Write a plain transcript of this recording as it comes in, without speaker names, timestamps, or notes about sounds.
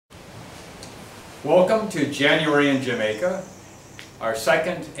Welcome to January in Jamaica, our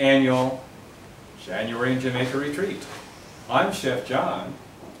second annual January in Jamaica retreat. I'm Chef John.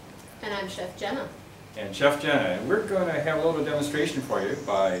 And I'm Chef Jenna. And Chef Jenna, and we're going to have a little demonstration for you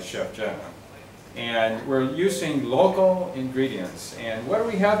by Chef Jenna. And we're using local ingredients. And what do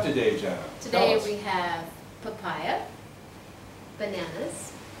we have today, Jenna? Today we have papaya,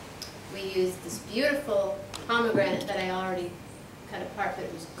 bananas. We used this beautiful pomegranate that I already cut apart, but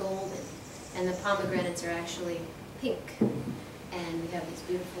it was golden. And the pomegranates are actually pink. And we have these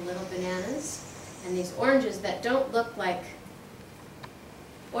beautiful little bananas and these oranges that don't look like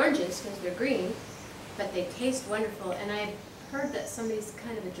oranges because they're green, but they taste wonderful. And I heard that somebody's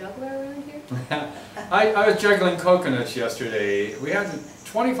kind of a juggler around here. I was juggling coconuts yesterday. We had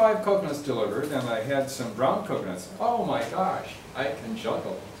 25 coconuts delivered, and I had some brown coconuts. Oh my gosh, I can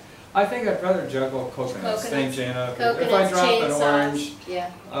juggle. I think I'd rather juggle coconuts. Thanks, Jana. If I drop an orange,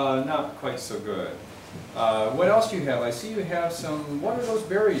 yeah. Not quite so good. What else do you have? I see you have some, what are those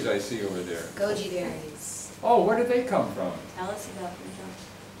berries I see over there? Goji berries. Oh, where did they come from? Tell us about them, John.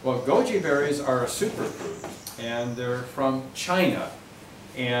 Well, goji berries are a superfood, and they're from China.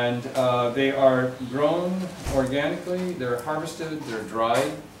 And they are grown organically, they're harvested, they're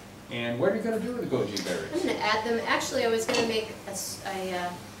dried. And what are you going to do with the goji berries? I'm going to add them. Actually, I was going to make a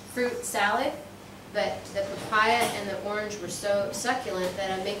fruit salad, but the papaya and the orange were so succulent that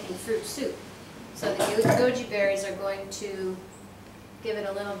I'm making fruit soup. So the goji berries are going to give it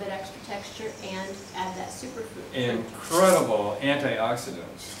a little bit extra texture and add that superfood. Incredible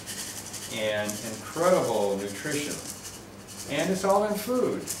antioxidants and incredible nutrition. And it's all in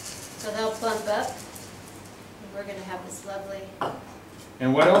food. So they'll plump up. And we're going to have this lovely...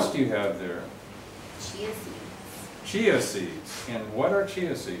 And what else do you have there? Chia seeds. Chia seeds. And what are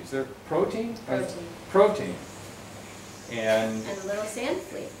chia seeds? They're protein? Protein. Protein. And a little sand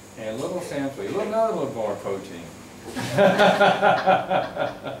flea. And a little sand flea. Another little more protein.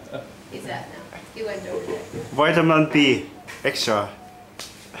 He's at now. He went over there. Vitamin B, extra.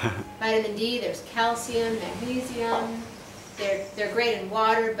 Vitamin D, there's calcium, magnesium. They're great in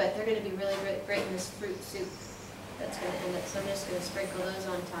water, but they're going to be really great in this fruit soup. That's going to end up. So I'm just going to sprinkle those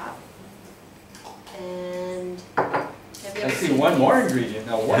on top. And have you I ever see seen one these? more ingredient.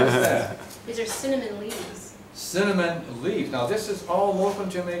 Now what is that? These are cinnamon leaves. Cinnamon leaf. Now this is all local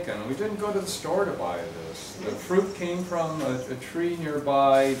Jamaican. We didn't go to the store to buy this. The fruit came from a tree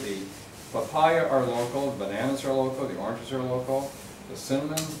nearby. The papaya are local. The bananas are local. The oranges are local. The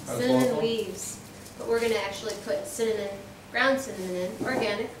cinnamon is local. Cinnamon leaves. But we're going to actually put cinnamon, ground cinnamon in,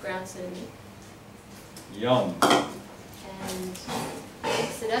 organic ground cinnamon. Yum. And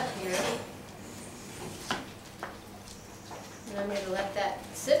mix it up here. And I'm going to let that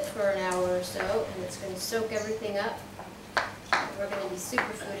sit for an hour or so, and it's going to soak everything up. We're going to be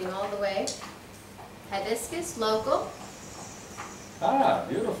superfooding all the way. Hibiscus, local. Ah,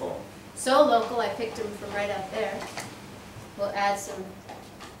 beautiful. So local, I picked them from right out there. We'll add some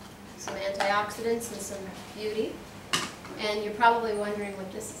antioxidants and some beauty. And you're probably wondering what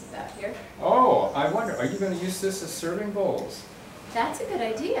this is about here. Oh, I wonder, are you going to use this as serving bowls? That's a good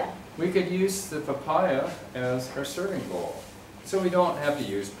idea. We could use the papaya as our serving bowl. So we don't have to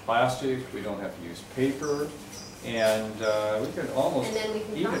use plastic, we don't have to use paper, and we could almost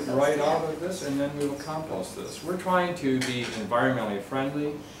eat it right out of this, and then we will compost this. We're trying to be environmentally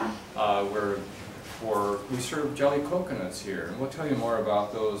friendly. We serve jelly coconuts here, and we'll tell you more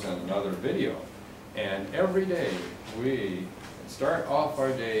about those in another video. And every day we start off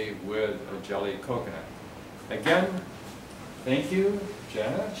our day with a jelly coconut. Again, thank you,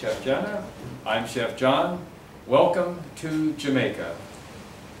 Jenna, Chef Jenna. I'm Chef John. Welcome to Jamaica.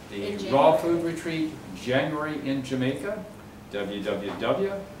 The Raw Food Retreat, January in Jamaica,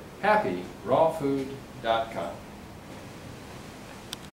 www.happyrawfood.com.